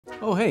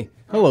Oh hey,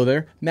 hello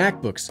there.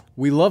 MacBooks.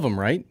 We love them,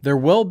 right? They're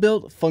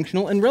well-built,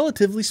 functional, and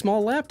relatively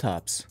small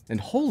laptops.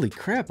 And holy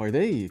crap, are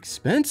they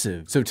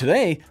expensive. So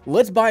today,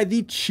 let's buy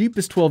the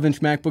cheapest 12-inch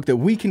MacBook that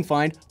we can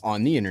find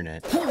on the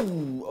internet.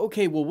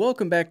 Okay, well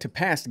welcome back to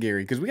Past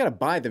Gary, because we gotta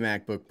buy the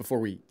MacBook before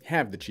we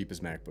have the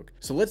cheapest MacBook.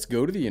 So let's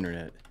go to the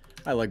internet.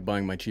 I like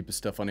buying my cheapest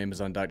stuff on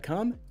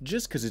Amazon.com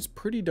just because it's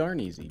pretty darn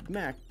easy.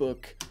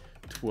 MacBook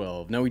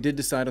 12. Now we did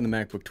decide on the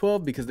MacBook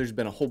 12 because there's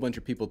been a whole bunch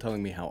of people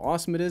telling me how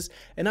awesome it is,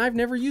 and I've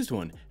never used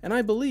one, and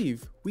I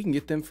believe we can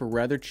get them for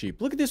rather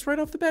cheap. Look at this right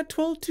off the bat,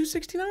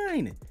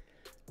 $12,269.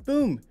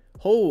 Boom.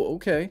 Oh,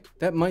 okay.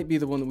 That might be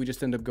the one that we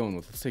just end up going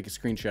with. Let's take a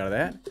screenshot of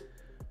that.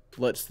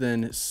 Let's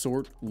then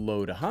sort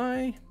low to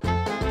high.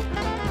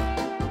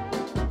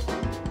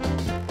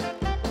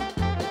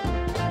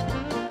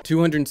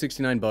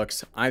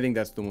 $269. I think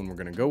that's the one we're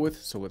gonna go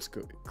with. So let's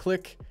go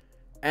click,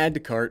 add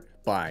to cart,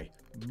 buy.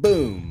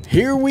 Boom.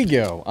 Here we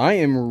go. I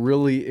am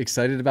really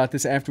excited about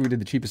this. After we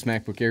did the cheapest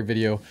MacBook Air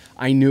video,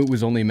 I knew it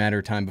was only a matter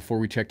of time before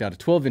we checked out a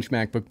 12-inch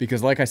MacBook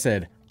because like I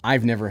said,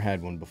 I've never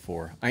had one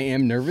before. I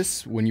am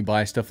nervous when you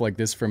buy stuff like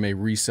this from a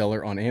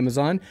reseller on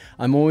Amazon.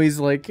 I'm always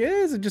like,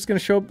 is it just gonna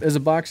show up as a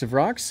box of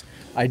rocks?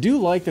 I do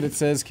like that it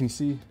says, can you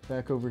see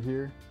back over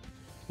here?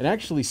 It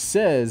actually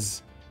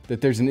says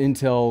that there's an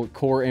Intel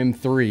Core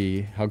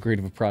M3. How great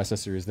of a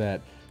processor is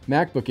that?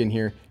 MacBook in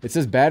here. It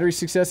says battery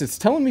success. It's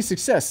telling me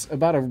success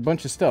about a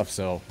bunch of stuff,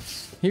 so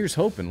here's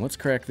hoping. Let's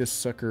crack this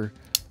sucker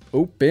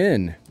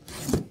open.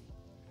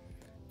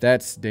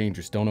 That's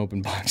dangerous. Don't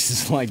open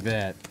boxes like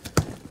that.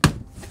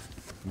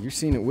 You're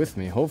seeing it with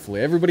me,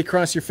 hopefully. Everybody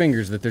cross your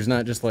fingers that there's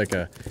not just like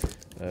a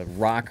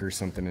rock or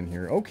something in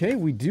here. Okay,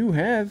 we do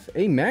have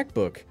a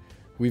MacBook.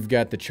 We've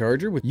got the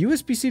charger with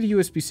USB-C to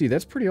USB-C.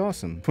 That's pretty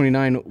awesome.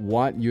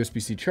 29-watt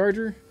USB-C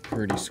charger.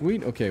 Pretty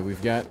sweet. Okay,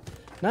 we've got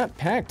not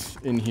packed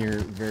in here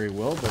very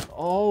well, but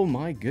oh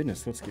my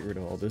goodness, let's get rid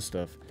of all this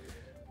stuff.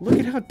 Look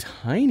at how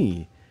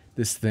tiny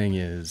this thing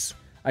is.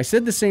 I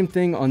said the same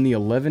thing on the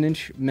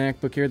 11-inch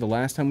MacBook Air the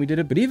last time we did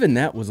it, but even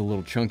that was a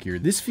little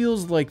chunkier. This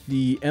feels like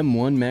the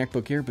M1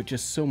 MacBook Air, but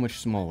just so much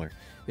smaller.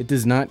 It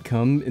does not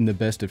come in the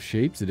best of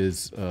shapes. It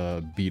is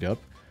beat up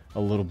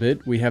a little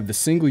bit. We have the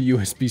single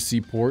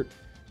USB-C port.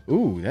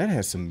 Ooh, that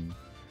has a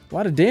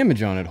lot of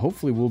damage on it.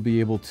 Hopefully we'll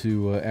be able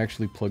to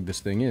actually plug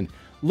this thing in.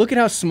 Look at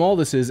how small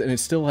this is, and it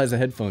still has a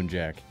headphone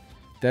jack.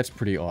 That's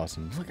pretty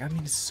awesome. Look, I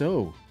mean, it's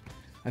so...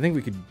 I think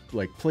we could,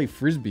 like, play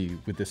Frisbee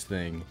with this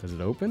thing. Does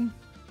it open?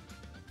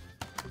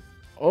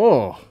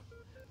 Oh!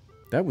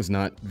 That was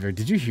not very...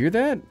 Did you hear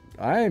that?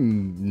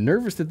 I'm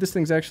nervous that this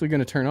thing's actually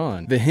going to turn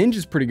on. The hinge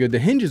is pretty good. The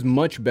hinge is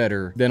much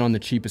better than on the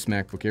cheapest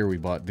MacBook Air we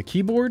bought. The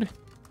keyboard...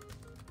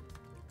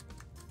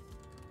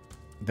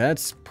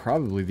 That's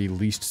probably the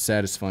least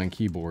satisfying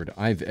keyboard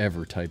I've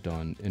ever typed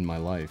on in my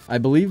life. I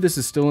believe this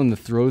is still in the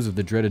throes of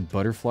the dreaded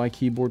butterfly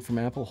keyboard from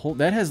Apple.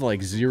 That has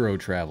like zero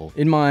travel.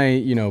 In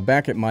my,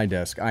 back at my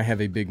desk, I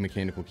have a big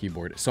mechanical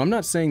keyboard. So I'm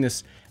not saying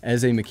this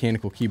as a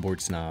mechanical keyboard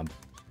snob.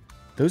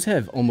 Those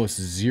have almost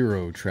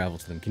zero travel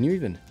to them. Can you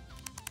even...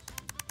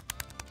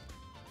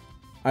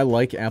 I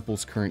like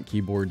Apple's current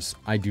keyboards.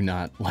 I do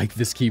not like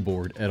this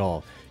keyboard at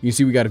all. You can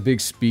see we got a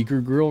big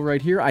speaker grill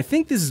right here. I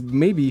think this is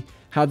maybe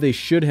how they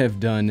should have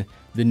done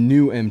the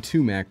new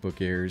M2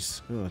 MacBook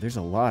Airs. Oh, there's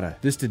a lot of...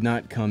 This did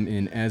not come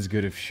in as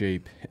good of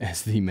shape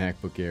as the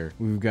MacBook Air.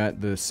 We've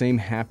got the same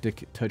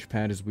haptic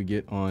touchpad as we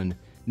get on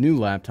new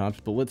laptops,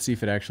 but let's see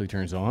if it actually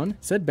turns on. It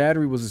said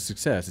battery was a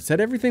success. It said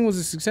everything was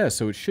a success,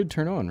 so it should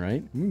turn on,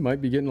 right? We might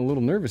be getting a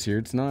little nervous here.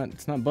 It's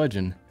not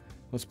budging.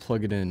 Let's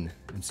plug it in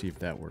and see if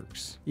that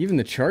works. Even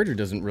the charger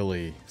doesn't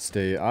really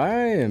stay. I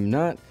am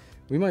not...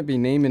 We might be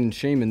naming and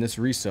shaming this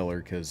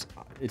reseller because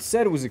it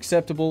said it was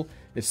acceptable.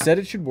 It said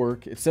it should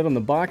work. It said on the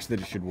box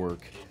that it should work.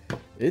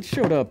 It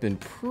showed up in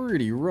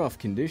pretty rough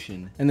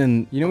condition. And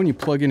then, when you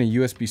plug in a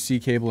USB-C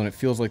cable and it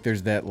feels like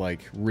there's that,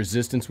 like,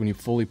 resistance when you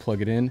fully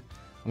plug it in?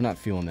 I'm not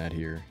feeling that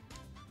here.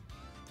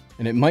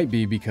 And it might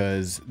be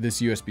because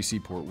this USB-C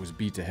port was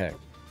beat to heck.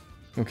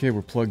 Okay,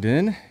 we're plugged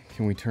in.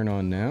 Can we turn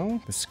on now?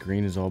 The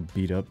screen is all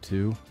beat up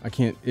too.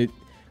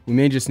 We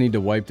may just need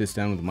to wipe this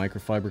down with a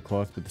microfiber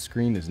cloth, but the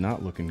screen is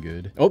not looking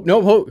good. Oh,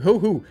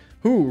 no,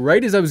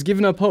 right as I was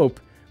giving up hope,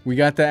 we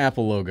got the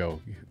Apple logo.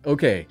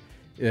 Okay,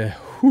 that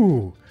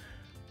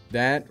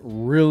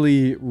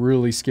really,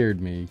 really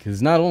scared me,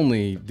 because not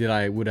only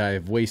would I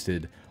have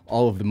wasted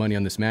all of the money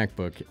on this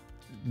MacBook,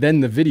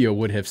 then the video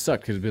would have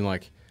sucked, because it'd been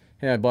like,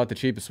 hey, I bought the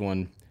cheapest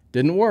one,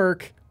 didn't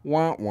work.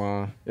 Wah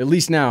wah. At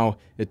least now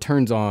it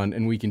turns on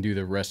and we can do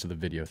the rest of the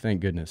video, thank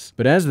goodness.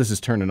 But as this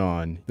is turning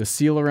on, the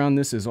seal around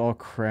this is all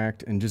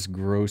cracked and just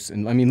gross.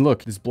 And I mean,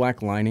 look, this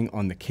black lining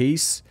on the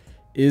case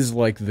is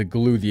like the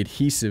glue, the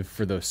adhesive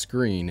for the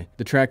screen.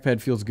 The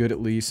trackpad feels good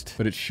at least,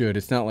 but it should.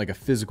 It's not like a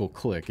physical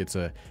click. It's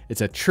a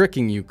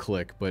tricking you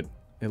click, but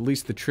at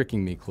least the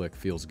tricking me click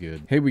feels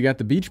good. Hey, we got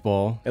the beach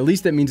ball. At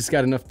least that means it's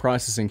got enough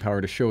processing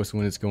power to show us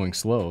when it's going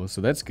slow,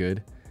 so that's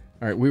good.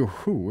 All right,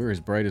 we're as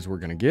bright as we're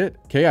gonna get.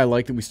 Okay, I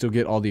like that we still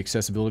get all the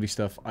accessibility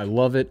stuff. I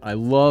love it. I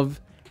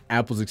love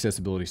Apple's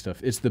accessibility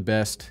stuff. It's the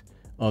best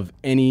of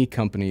any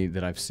company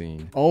that I've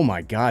seen. Oh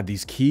my God,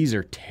 these keys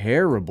are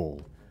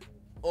terrible.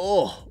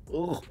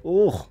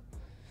 Oh.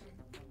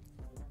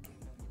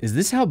 Is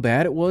this how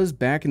bad it was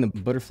back in the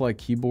butterfly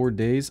keyboard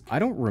days? I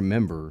don't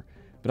remember,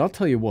 but I'll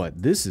tell you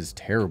what, this is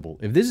terrible.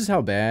 If this is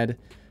how bad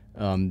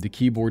the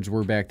keyboards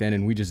were back then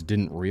and we just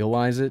didn't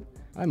realize it,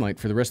 I might,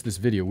 for the rest of this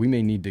video, we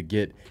may need to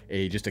get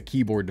just a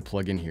keyboard to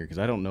plug in here because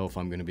I don't know if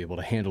I'm going to be able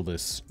to handle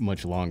this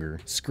much longer.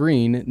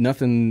 Screen,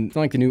 nothing, it's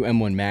not like the new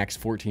M1 Max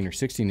 14 or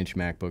 16-inch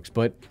MacBooks,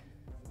 but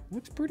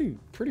looks pretty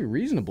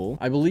reasonable.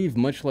 I believe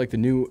much like the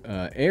new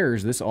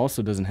Airs, this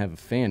also doesn't have a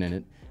fan in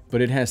it, but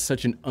it has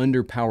such an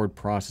underpowered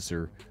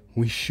processor.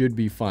 We should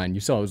be fine.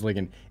 You saw it was like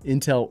an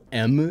Intel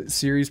M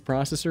series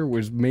processor,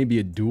 was maybe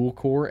a dual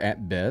core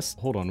at best.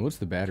 Hold on, what's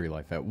the battery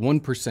life at?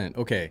 1%.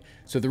 Okay,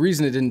 so the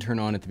reason it didn't turn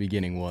on at the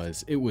beginning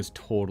was it was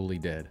totally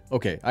dead.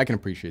 Okay, I can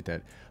appreciate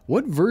that.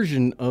 What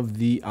version of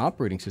the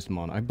operating system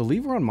on? I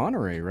believe we're on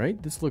Monterey,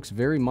 right? This looks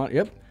very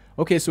yep.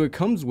 Okay, so it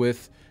comes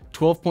with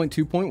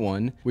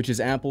 12.2.1, which is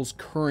Apple's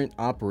current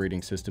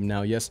operating system.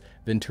 Now, yes,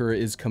 Ventura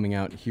is coming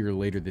out here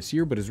later this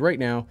year, but as right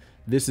now,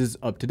 this is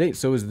up to date.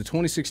 So as the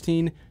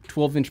 2016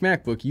 12-inch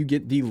MacBook, you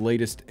get the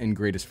latest and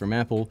greatest from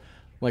Apple.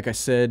 Like I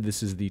said,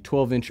 this is the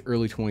 12-inch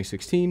early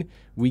 2016.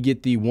 We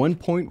get the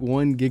 1.1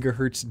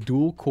 gigahertz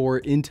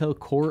dual-core Intel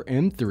Core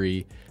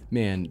M3.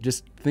 Man,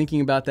 just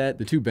thinking about that,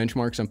 the two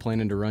benchmarks I'm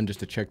planning to run just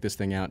to check this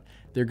thing out,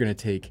 they're gonna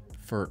take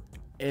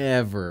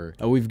forever.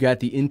 We've got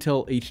the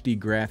Intel HD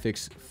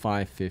Graphics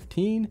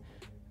 515.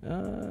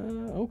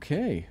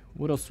 Okay,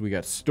 what else do we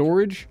got?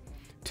 Storage,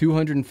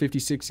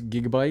 256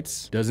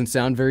 gigabytes. Doesn't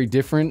sound very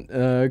different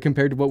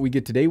compared to what we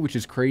get today, which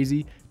is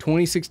crazy.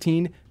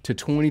 2016 to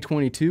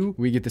 2022,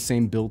 we get the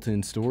same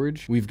built-in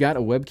storage. We've got a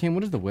webcam.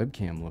 What does the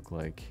webcam look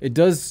like? It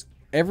does,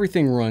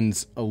 everything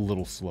runs a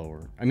little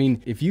slower. I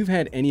mean, if you've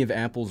had any of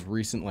Apple's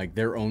recent, like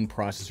their own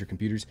processor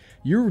computers,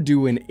 you're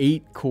doing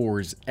 8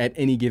 cores at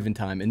any given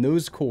time, and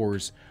those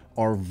cores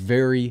are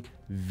very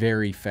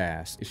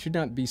fast. It should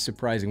not be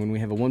surprising when we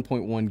have a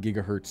 1.1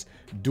 gigahertz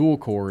dual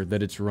core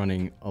that it's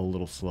running a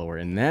little slower,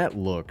 and that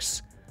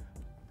looks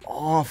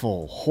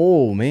awful.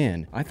 Oh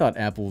man, I thought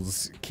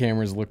Apple's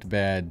cameras looked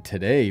bad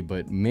today,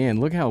 but man,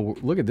 look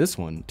at this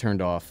one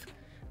turned off.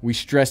 We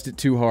stressed it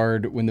too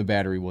hard when the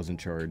battery wasn't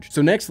charged.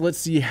 So next, let's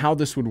see how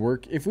this would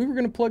work if we were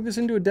gonna plug this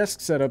into a desk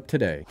setup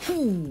today.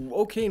 Whew,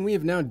 okay, and we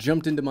have now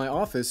jumped into my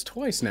office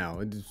twice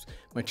now.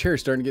 My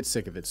chair's starting to get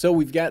sick of it. So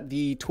we've got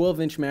the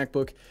 12-inch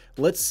MacBook.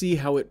 Let's see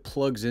how it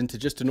plugs into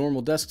just a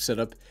normal desk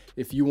setup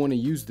if you wanna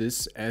use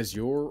this as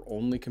your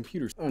only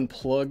computer.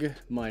 Unplug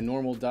my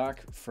normal dock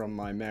from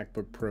my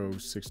MacBook Pro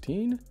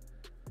 16.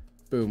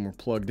 Boom, we're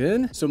plugged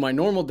in. So my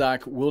normal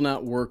dock will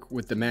not work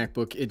with the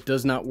MacBook. It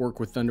does not work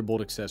with Thunderbolt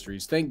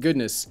accessories. Thank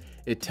goodness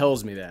it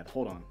tells me that.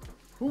 Hold on.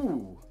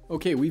 Ooh.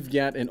 Okay, we've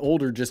got an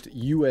older just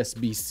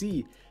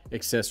USB-C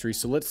accessory.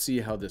 So let's see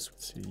how this,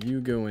 so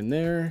you go in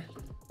there.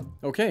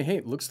 Okay,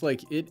 hey, looks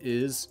like it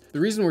is. The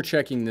reason we're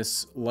checking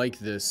this like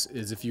this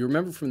is if you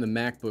remember from the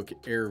MacBook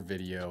Air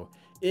video,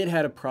 it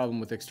had a problem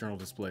with external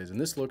displays,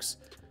 and this looks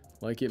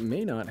like it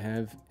may not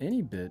have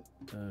any bit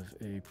of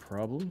a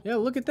problem. Yeah,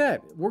 look at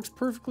that. It works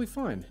perfectly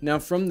fine. Now,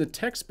 from the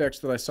tech specs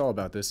that I saw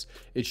about this,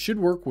 it should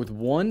work with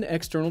one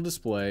external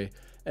display,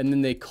 and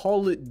then they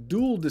call it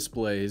dual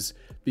displays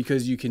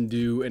because you can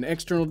do an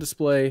external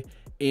display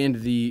and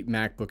the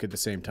MacBook at the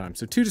same time.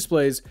 So 2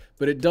 displays,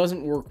 but it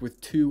doesn't work with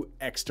 2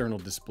 external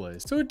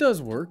displays. So it does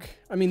work.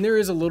 I mean, there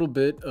is a little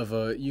bit of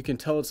a, you can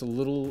tell it's a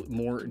little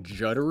more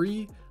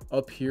juddery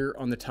up here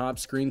on the top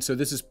screen. So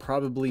this is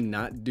probably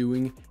not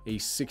doing a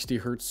 60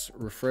 hertz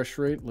refresh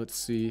rate. Let's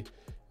see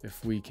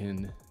if we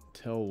can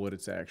tell what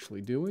it's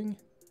actually doing.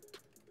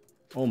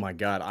 Oh my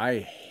God, I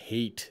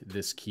hate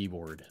this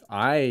keyboard.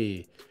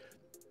 I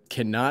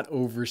cannot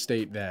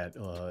overstate that.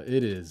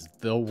 It is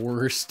the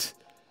worst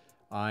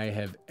I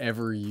have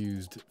ever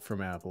used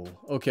from Apple.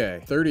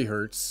 Okay, 30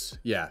 hertz.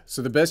 Yeah,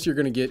 so the best you're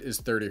gonna get is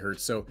 30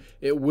 hertz. So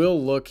it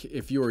will look,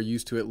 if you are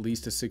used to at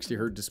least a 60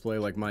 hertz display,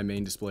 like my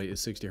main display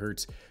is 60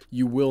 hertz,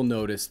 you will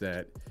notice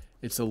that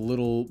it's a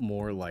little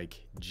more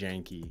like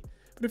janky.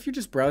 But if you're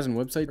just browsing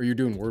websites or you're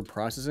doing word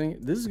processing,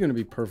 this is gonna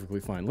be perfectly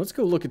fine. Let's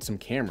go look at some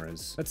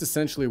cameras. That's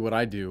essentially what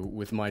I do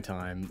with my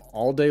time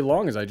all day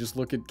long, is I just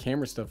look at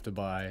camera stuff to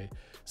buy.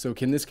 So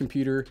can this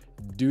computer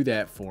do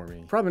that for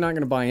me? Probably not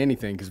gonna buy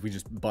anything because we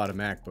just bought a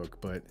MacBook,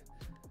 but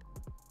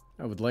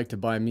I would like to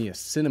buy me a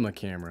cinema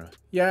camera.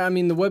 Yeah, I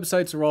mean, the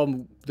websites are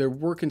all, they're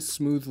working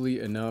smoothly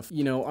enough.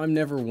 You know, I'm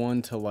never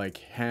one to like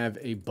have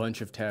a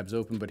bunch of tabs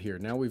open, but here,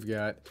 now we've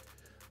got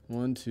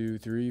 1, 2,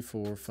 3,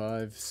 4,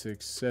 5,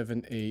 6,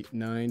 7, 8,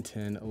 9,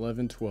 10,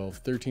 11, 12,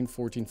 13,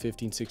 14,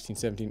 15, 16,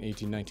 17,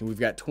 18, 19. We've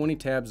got 20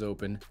 tabs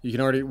open. You can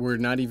already, we're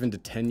not even to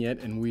 10 yet,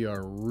 and we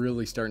are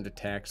really starting to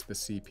tax the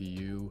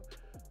CPU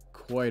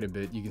quite a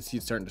bit. You can see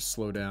it's starting to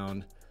slow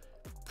down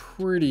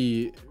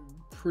pretty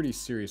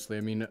seriously.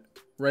 I mean,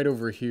 right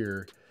over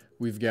here,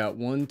 we've got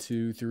 1,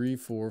 2, 3,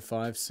 4,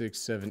 5, 6,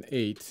 7,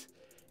 8.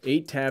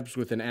 8 tabs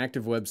with an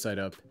active website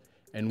up,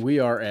 and we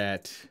are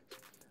at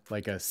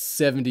like a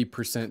 70%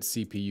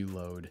 CPU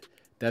load.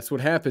 That's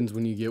what happens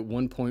when you get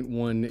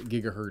 1.1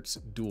 gigahertz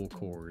dual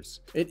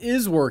cores. It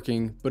is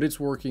working, but it's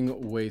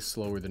working way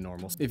slower than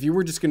normal. If you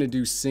were just gonna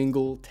do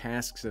single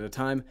tasks at a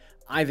time,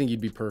 I think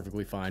you'd be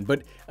perfectly fine.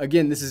 But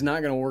again, this is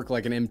not gonna work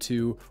like an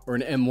M2 or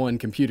an M1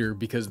 computer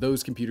because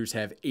those computers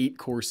have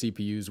 8-core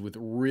CPUs with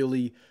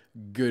really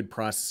good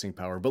processing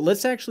power. But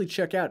let's actually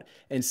check out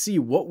and see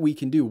what we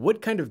can do.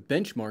 What kind of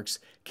benchmarks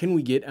can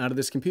we get out of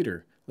this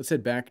computer? Let's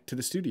head back to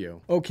the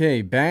studio.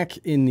 Okay, back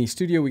in the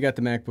studio, we got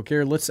the MacBook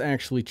Air. Let's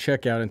actually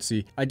check out and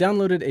see. I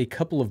downloaded a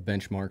couple of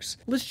benchmarks.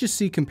 Let's just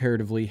see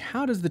comparatively,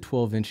 how does the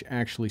 12-inch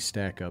actually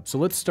stack up? So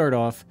let's start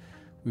off.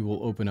 We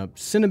will open up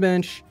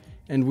Cinebench,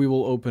 and we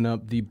will open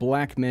up the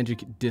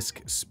Blackmagic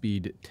Disk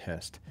Speed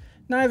Test.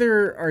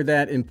 Neither are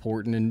that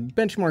important, and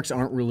benchmarks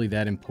aren't really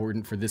that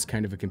important for this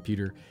kind of a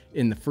computer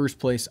in the first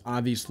place.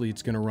 Obviously,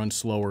 it's going to run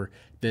slower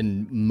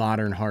than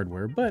modern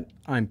hardware, but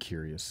I'm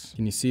curious.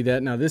 Can you see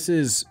that? Now, this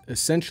is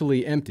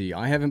essentially empty.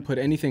 I haven't put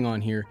anything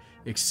on here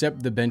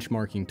except the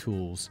benchmarking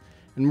tools.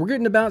 And we're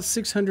getting about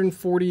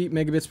 640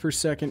 megabits per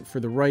second for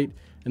the write,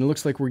 and it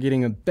looks like we're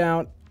getting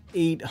about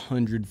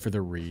 800 for the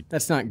read.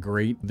 That's not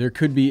great. There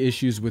could be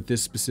issues with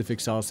this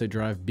specific solid-state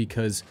drive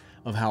because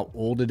of how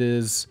old it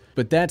is,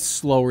 but that's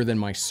slower than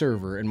my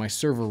server, and my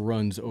server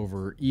runs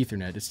over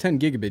Ethernet. It's 10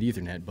 gigabit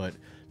Ethernet, but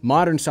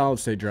modern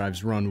solid-state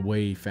drives run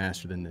way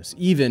faster than this.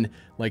 Even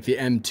like the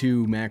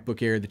M2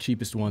 MacBook Air, the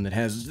cheapest one that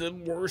has the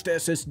worst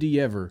SSD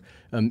ever,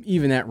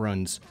 even that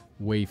runs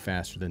way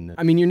faster than this.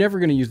 I mean, you're never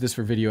going to use this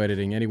for video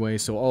editing anyway,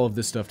 so all of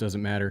this stuff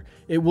doesn't matter.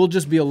 It will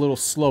just be a little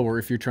slower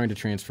if you're trying to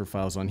transfer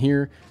files on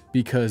here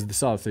because the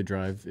solid-state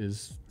drive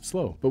is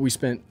slow. But we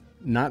spent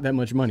not that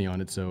much money on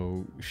it,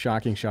 so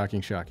shocking, shocking,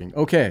 shocking.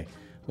 Okay,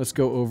 let's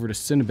go over to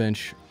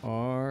Cinebench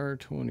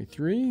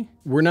R23.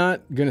 We're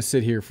not gonna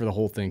sit here for the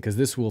whole thing because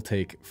this will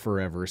take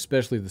forever,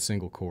 especially the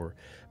single core.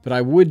 But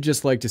I would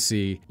just like to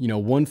see, you know,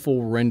 one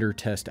full render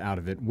test out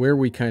of it, where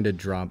we kind of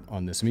drop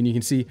on this. I mean, you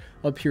can see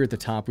up here at the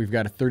top, we've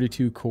got a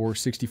 32 core,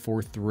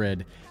 64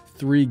 thread,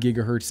 3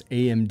 gigahertz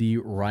AMD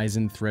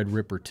Ryzen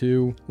Threadripper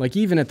 2. Like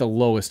even at the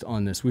lowest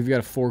on this, we've got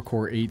a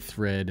 4-core,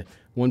 8-thread,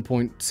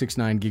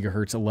 1.69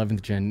 gigahertz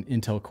 11th gen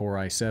Intel Core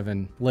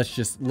i7.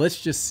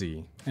 Let's just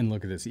see. And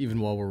look at this, even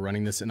while we're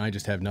running this and I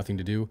just have nothing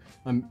to do.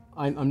 I'm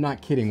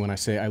not kidding when I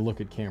say I look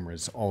at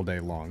cameras all day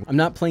long. I'm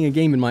not playing a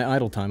game in my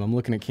idle time, I'm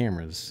looking at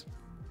cameras.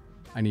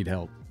 I need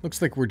help.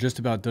 Looks like we're just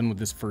about done with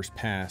this first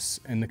pass,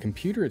 and the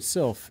computer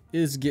itself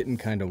is getting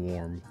kind of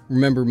warm.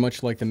 Remember,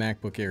 much like the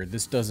MacBook Air,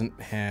 this doesn't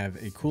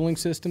have a cooling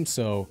system,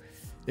 so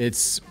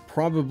it's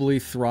probably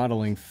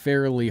throttling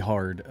fairly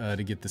hard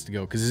to get this to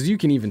go. Because as you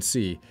can even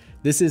see,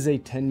 this is a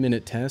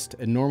 10-minute test,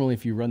 and normally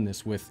if you run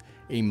this with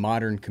a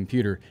modern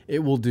computer, it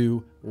will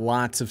do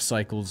lots of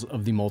cycles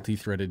of the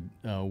multi-threaded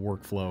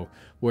workflow,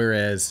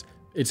 whereas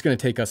it's going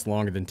to take us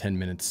longer than 10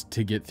 minutes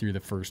to get through the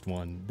first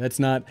one. That's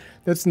not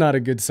a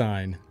good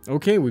sign.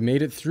 Okay, we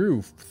made it through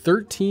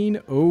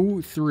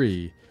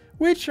 1303,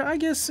 which I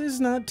guess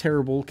is not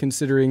terrible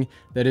considering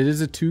that it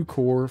is a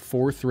 2-core,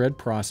 4-thread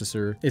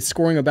processor. It's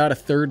scoring about a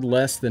third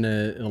less than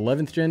an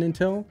 11th gen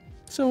Intel,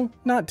 so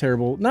not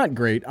terrible, not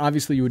great.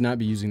 Obviously, you would not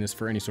be using this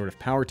for any sort of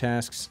power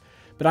tasks,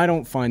 but I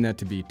don't find that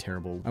to be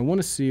terrible. I want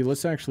to see,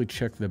 let's actually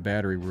check the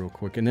battery real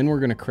quick, and then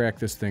we're going to crack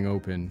this thing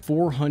open.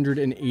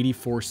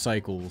 484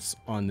 cycles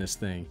on this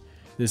thing.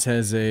 This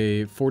has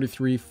a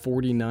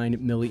 4349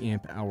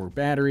 milliamp hour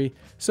battery,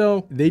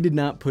 so they did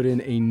not put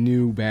in a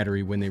new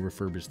battery when they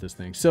refurbished this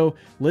thing. So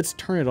let's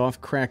turn it off,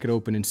 crack it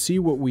open, and see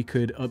what we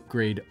could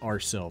upgrade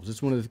ourselves.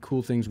 It's one of the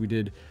cool things we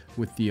did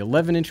with the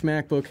 11-inch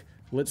MacBook.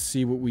 Let's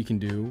see what we can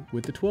do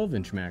with the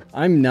 12-inch Mac.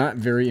 I'm not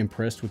very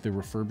impressed with the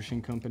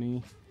refurbishing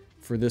company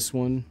for this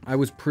one. I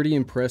was pretty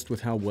impressed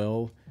with how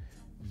well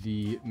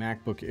the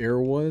MacBook Air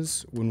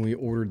was when we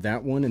ordered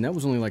that one, and that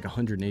was only like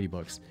 180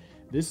 bucks.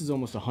 This is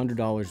almost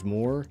 $100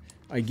 more.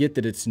 I get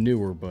that it's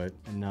newer, but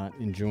I'm not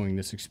enjoying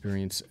this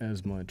experience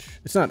as much.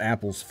 It's not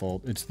Apple's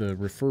fault, it's the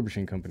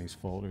refurbishing company's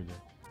fault.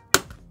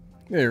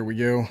 There we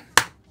go.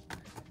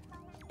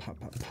 Pop,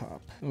 pop,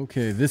 pop.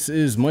 Okay, this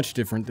is much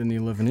different than the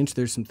 11-inch.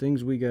 There's some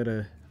things we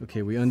gotta...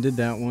 Okay, we undid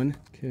that one.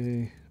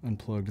 Okay,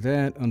 unplugged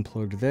that,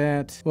 unplugged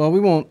that. Well, we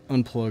won't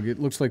unplug. It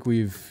looks like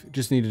we've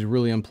just needed to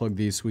really unplug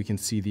these so we can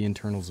see the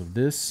internals of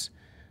this.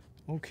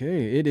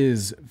 Okay, it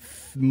is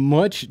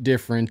much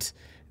different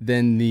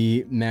than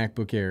the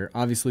MacBook Air.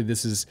 Obviously,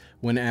 this is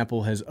when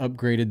Apple has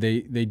upgraded.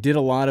 They did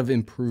a lot of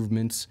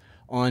improvements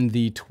on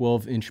the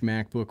 12-inch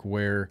MacBook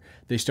where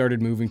they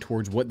started moving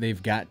towards what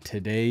they've got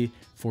today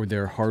for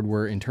their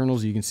hardware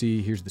internals. You can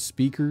see here's the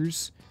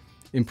speakers.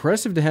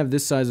 Impressive to have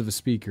this size of a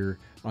speaker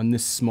on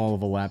this small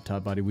of a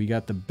laptop body. We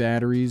got the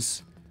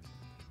batteries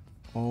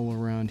all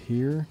around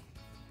here.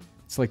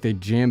 It's like they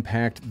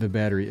jam-packed the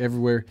battery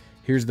everywhere.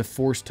 Here's the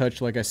Force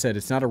Touch. Like I said,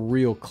 it's not a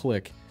real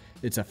click.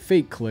 It's a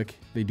fake click.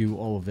 They do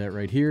all of that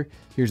right here.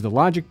 Here's the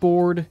logic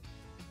board.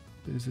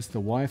 Is this the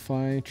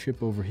Wi-Fi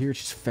chip over here? It's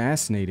just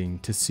fascinating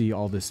to see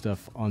all this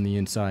stuff on the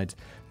insides.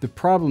 The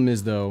problem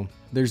is, though,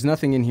 there's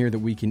nothing in here that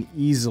we can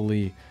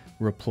easily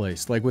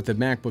replaced. Like with the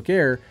MacBook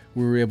Air,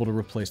 we were able to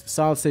replace the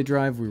solid state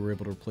drive, we were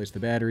able to replace the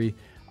battery.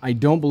 I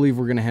don't believe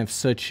we're gonna have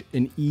such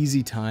an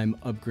easy time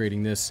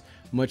upgrading this,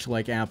 much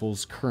like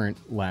Apple's current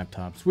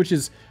laptops, which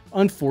is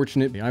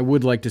unfortunate. I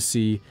would like to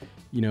see,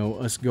 you know,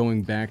 us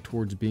going back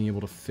towards being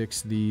able to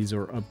fix these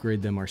or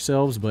upgrade them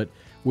ourselves, but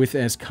with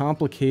as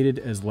complicated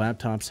as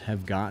laptops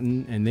have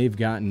gotten, and they've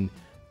gotten,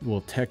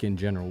 well, tech in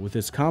general, with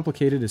as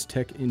complicated as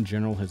tech in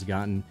general has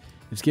gotten,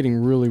 it's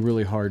getting really,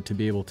 really hard to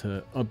be able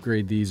to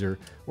upgrade these or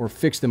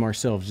fix them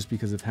ourselves just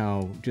because of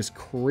how just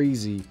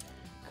crazy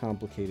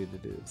complicated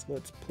it is.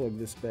 Let's plug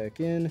this back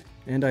in,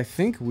 and I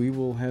think we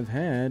will have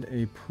had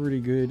a pretty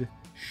good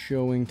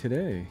showing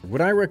today.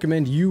 Would I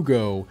recommend you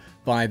go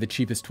buy the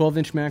cheapest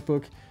 12-inch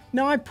MacBook?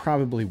 No, I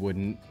probably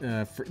wouldn't.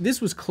 This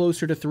was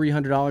closer to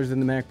 $300 than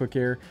the MacBook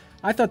Air.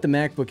 I thought the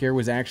MacBook Air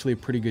was actually a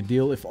pretty good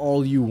deal if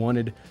all you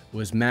wanted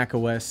was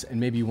macOS and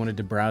maybe you wanted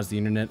to browse the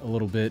internet a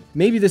little bit.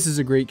 Maybe this is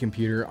a great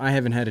computer. I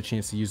haven't had a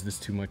chance to use this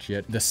too much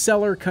yet. The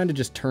seller kind of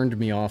just turned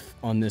me off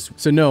on this.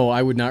 So no,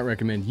 I would not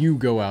recommend you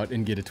go out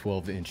and get a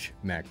 12-inch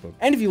MacBook.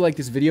 And if you like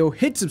this video,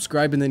 hit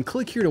subscribe and then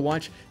click here to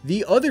watch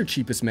the other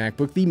cheapest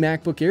MacBook, the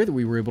MacBook Air that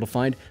we were able to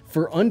find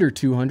for under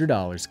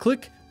 $200.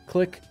 Click,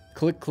 click,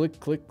 click, click,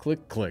 click,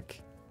 click,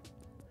 click.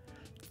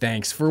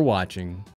 Thanks for watching.